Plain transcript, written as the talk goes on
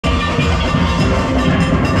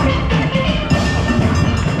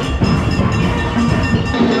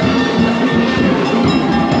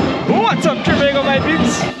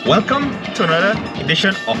Welcome to another edition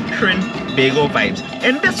of Trinbago Vibes.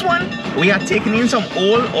 In this one, we are taking in some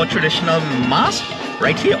old or traditional mass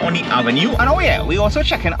right here on the avenue. And oh yeah, we're also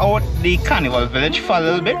checking out the Carnival Village for a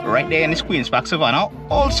little bit right there in the Queen's Park, Savannah.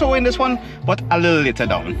 Also in this one, but a little later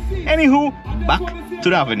down. Anywho, back to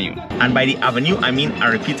the avenue. And by the avenue, I mean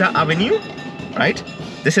Aripita Avenue, right?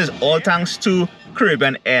 This is all thanks to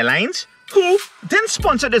Caribbean Airlines, who didn't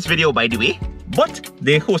sponsor this video, by the way, but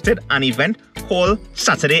they hosted an event called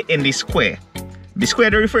Saturday in the Square. The square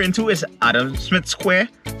they're referring to is Adam Smith Square.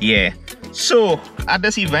 Yeah. So at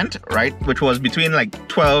this event, right, which was between like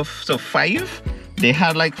 12 to 5, they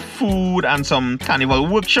had like food and some carnival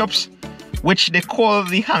workshops, which they call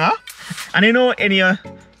the hangar. And you know, in your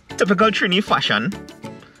typical Trini fashion,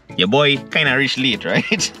 your boy kinda reached late,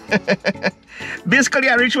 right? Basically,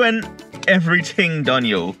 I reached when everything done,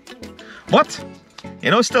 yo. But, you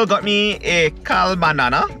know, still got me a cal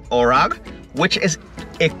bandana or rag, which is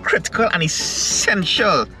a critical and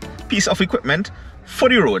essential piece of equipment for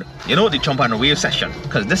the road. You know, the jump and wave session,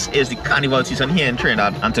 because this is the carnival season here in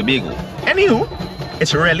Trinidad and Tobago. Anywho,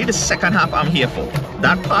 it's really the second half I'm here for.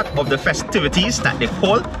 That part of the festivities that they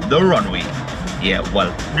call the runway. Yeah,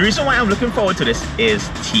 well, the reason why I'm looking forward to this is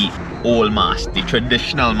the old mass, the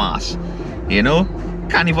traditional mass. You know,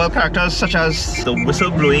 carnival characters such as the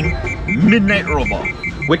whistle-blowing Midnight Robber,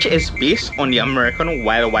 which is based on the American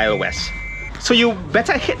Wild Wild West. So you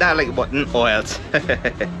better hit that like button or else.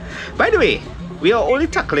 By the way, we are only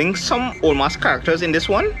tackling some old mass characters in this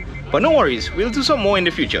one, but no worries, we'll do some more in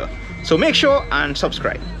the future. So make sure and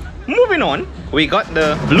subscribe. Moving on, we got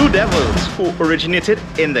the Blue Devils, who originated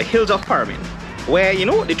in the hills of Caribbean, where, you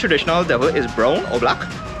know, the traditional devil is brown or black.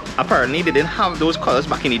 Apparently they didn't have those colors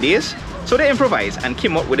back in the days, so they improvised and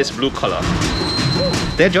came up with this blue color.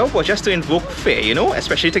 Their job was just to invoke fear, you know,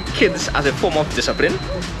 especially to kids as a form of discipline.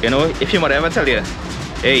 You know, if your mother ever tell you,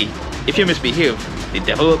 hey, if you misbehave, the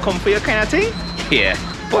devil will come for you kind of thing. Yeah.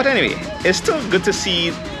 But anyway, it's still good to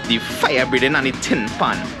see the fire breathing and the tin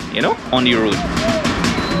pan, you know, on the road.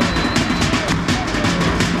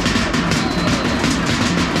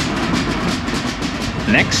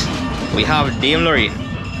 Next, we have Dame Lorraine.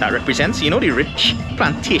 That represents, you know, the rich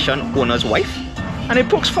plantation owner's wife. And it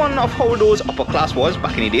pokes fun of how those upper class was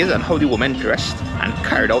back in the days and how the women dressed and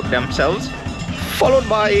carried out themselves. Followed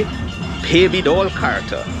by Baby Doll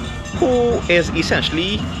character, who is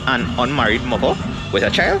essentially an unmarried mother with a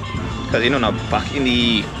child. Because, you know, now back in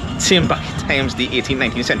the same back times, the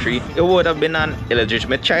 18th, 19th century, it would have been an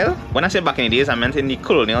illegitimate child. When I say back in the days, I meant in the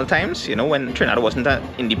colonial times, you know, when Trinidad wasn't an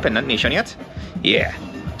independent nation yet. Yeah.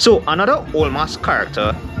 So another old mass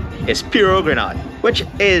character is Pierrot Grenade, which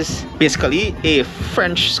is basically a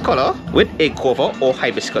French scholar with a guava or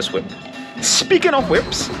hibiscus whip. Speaking of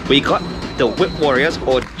whips, we got the Whip Warriors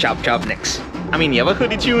or Jab Jab next. I mean, you ever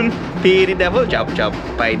heard the tune Pay the Devil Jab Jab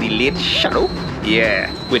by the late Shadow?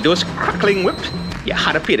 Yeah, with those crackling whips, you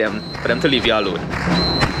had to pay them for them to leave you alone.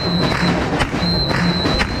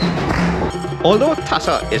 Although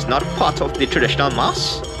Tassa is not part of the traditional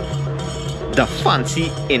mass, the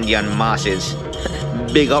fancy Indian mass is.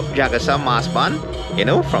 Big up Jagasa Mass Band, you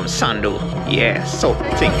know, from Sando. Yeah, so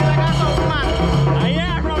thing.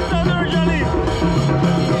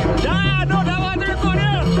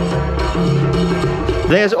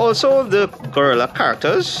 There's also the gorilla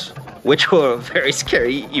characters, which were very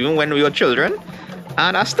scary even when we were children,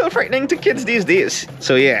 and are still frightening to kids these days.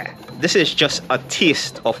 So yeah, this is just a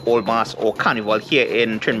taste of old mass or carnival here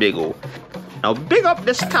in Trinbago. Now big up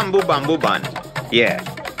this Tamboo bamboo band. Yeah.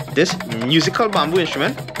 This musical bamboo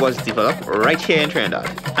instrument was developed right here in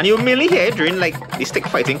Trinidad, and you'll mainly hear it during like the stick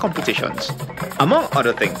fighting competitions, among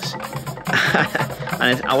other things.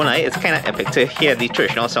 And I wanna say, it's kind of epic to hear the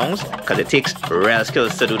traditional songs because it takes real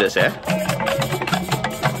skills to do this, eh?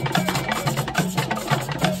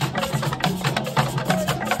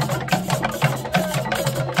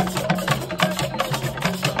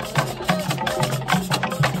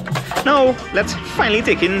 Now, let's finally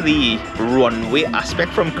take in the runway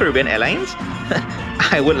aspect from Caribbean Airlines.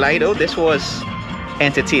 I would lie though, this was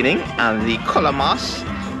entertaining and the color mass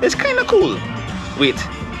is kind of cool. Wait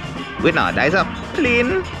now, that is a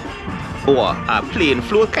plane or a plane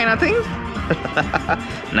float kind of thing?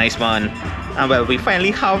 Nice man. And well, we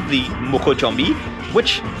finally have the Moko Jumbi,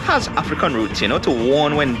 which has African roots, you know, to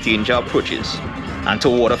warn when danger approaches and to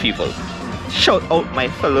ward off evil. Shout out my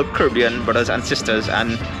fellow Caribbean brothers and sisters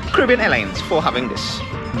and Caribbean Airlines for having this.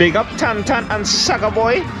 Big up Tan Tan and Saga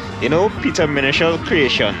Boy, you know, Peter Minichel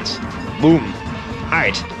Creations. Boom.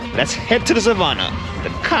 Alright, let's head to the Savannah, the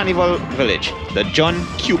Carnival Village, the John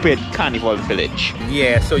Cupid Carnival Village.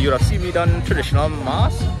 Yeah, so you'll have seen me done traditional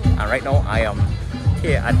mass, and right now I am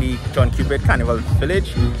here at the John Cupid Carnival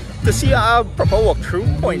Village. To see our proper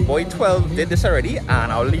walkthrough, Point Boy 12 did this already,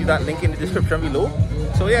 and I'll leave that link in the description below.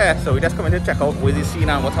 So yeah, so we just come in to check out what you see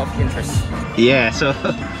and what's of interest. Yeah, so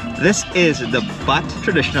this is the bat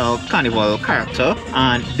traditional carnival character,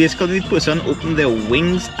 and basically the person opened their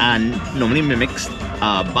wings and normally mimics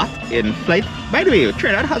a bat in flight. By the way,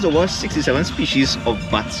 Trinidad has over 67 species of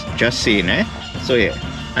bats, just saying, eh? So yeah.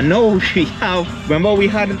 And now we have, remember we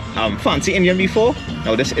had fancy Indian before?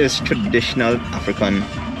 Now this is traditional African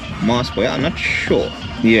mask, boy. I'm not sure.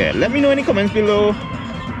 Yeah, let me know in the comments below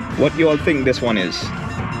what you all think this one is.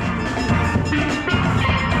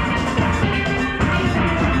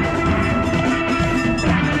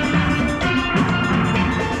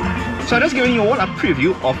 So I'm just giving you all a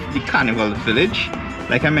preview of the Carnival Village.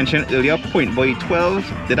 Like I mentioned earlier, Point Boy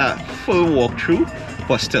 12 did a full walkthrough,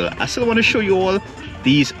 but still, I still want to show you all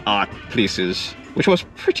these art places, which was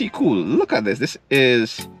pretty cool. Look at this. This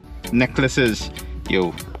is necklaces,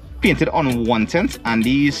 yo, painted on one tent, and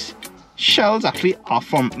these shells actually are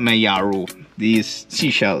from Mayaro, these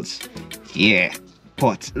seashells. Yeah,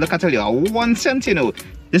 but look, I tell you, a 1 cent, you know,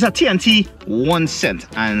 this is a TNT 1 cent,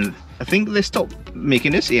 and I think they stopped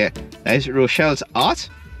making this. Yeah, that is Rochelle's art.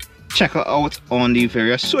 Check her out on the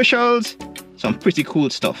various socials. Some pretty cool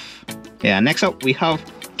stuff. Yeah, next up we have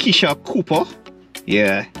Keisha Cooper.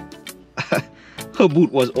 Yeah, her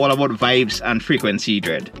boot was all about vibes and frequency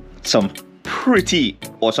dread. Some pretty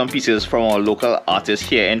awesome pieces from our local artists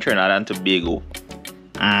here in Trinidad and Tobago.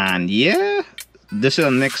 And yeah, this is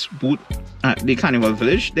the next booth at the Carnival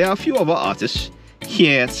Village. There are a few other artists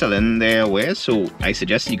here selling their wares, so I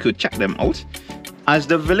suggest you could check them out, as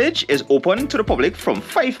the village is open to the public from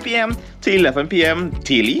 5 p.m. to 11 p.m.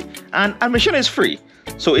 daily, and admission is free,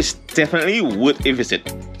 so it's definitely worth a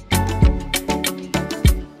visit.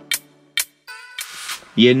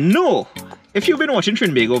 You know, if you've been watching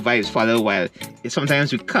Trinbago Vibes for a little while,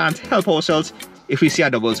 sometimes we can't help ourselves if we see a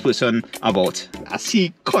doubles person about. I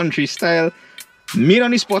see country style, made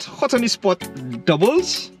on the spot, hot on the spot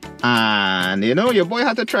doubles, and you know, your boy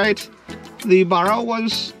had to try it. The barra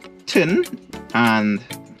was thin and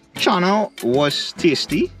chana was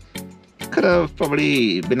tasty. Could have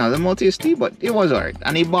probably been a little more tasty, but it was alright,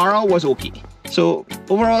 and the barra was okay. So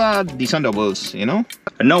overall, decent doubles, you know.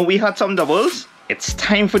 Now we had some doubles. It's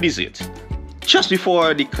time for dessert, just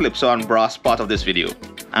before the Calypso and Brass part of this video.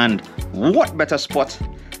 And what better spot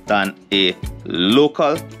than a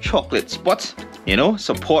local chocolate spot? You know,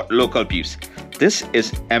 support local peeps. This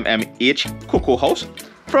is MMH Cocoa House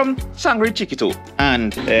from Sangre Chiquito.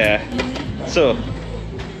 And so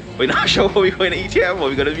we're not sure what we're going to eat here, but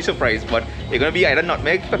we're going to be surprised. But it's going to be either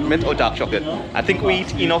nutmeg, peppermint, or dark chocolate. I think we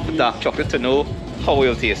eat enough dark chocolate to know how it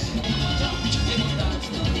will taste.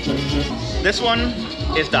 This one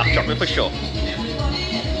is dark chocolate for sure.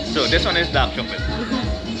 So this one is dark chocolate.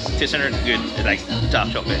 Tasting good. It's like dark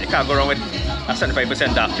chocolate. You can't go wrong with a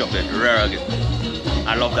 75% dark chocolate. Rare good.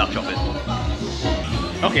 I love dark chocolate.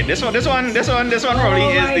 Okay, this one probably is the. Oh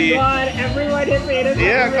my god, everyone is made it.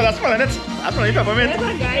 Yeah, because that's smelling it. That's smelling peppermint.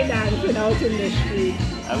 There's a guy dancing out in the street.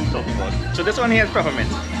 I was talking about. So this one here is peppermint.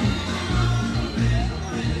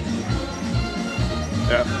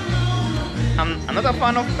 Yeah. I'm not a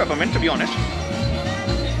fan of peppermint, to be honest,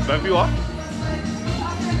 but if you are,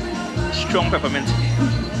 strong peppermint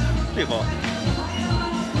flavor.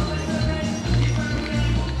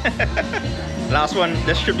 Last one,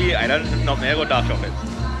 this should be either nutmeg or dark chocolate.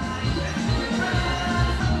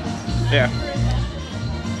 Yeah,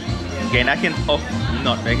 again I can up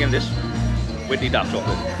nutmeg in this with the dark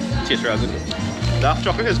chocolate. Tastes real good. Dark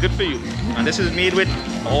chocolate is good for you, and this is made with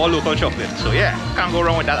all local chocolate, so yeah, can't go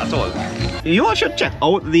wrong with that at all. You all should check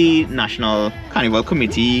out the National Carnival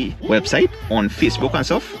Committee website on Facebook and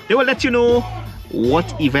stuff. They will let you know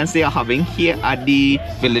what events they are having here at the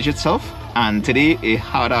village itself. And today it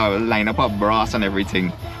had a lineup of brass and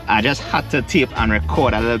everything. I just had to tape and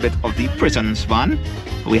record a little bit of the prisons band.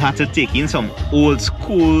 We had to take in some old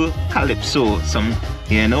school calypso, some,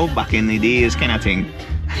 you know, back in the days kind of thing.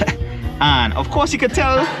 And of course you could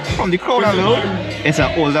tell from the crowd alone, it's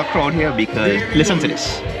an older crowd here because listen to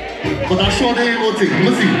this. But I show them what thing,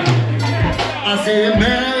 I say,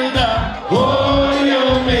 Melda, oh,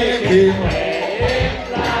 you make it.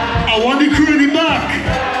 I want the crew in the back.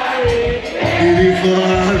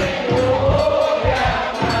 Beautiful.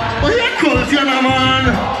 Oh, yeah, culture, man.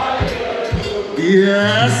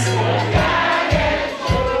 Yes.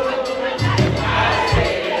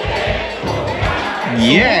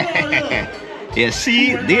 Yeah. You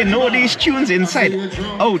see, they know these tunes inside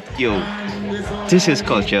out, yo. This is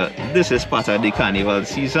culture. This is part of the carnival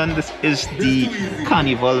season. This is the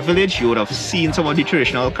Carnival Village. You would have seen some of the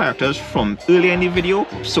traditional characters from earlier in the video.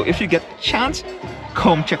 So if you get a chance,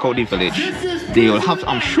 come check out the village. They will have,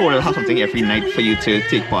 I'm sure they'll have something every night for you to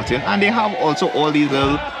take part in. And they have also all these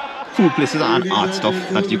little food places and art stuff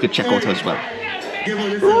that you could check out as well.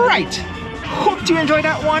 Right. Hope you enjoyed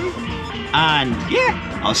that one. And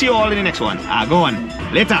yeah, I'll see you all in the next one. Go on.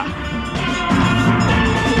 Later.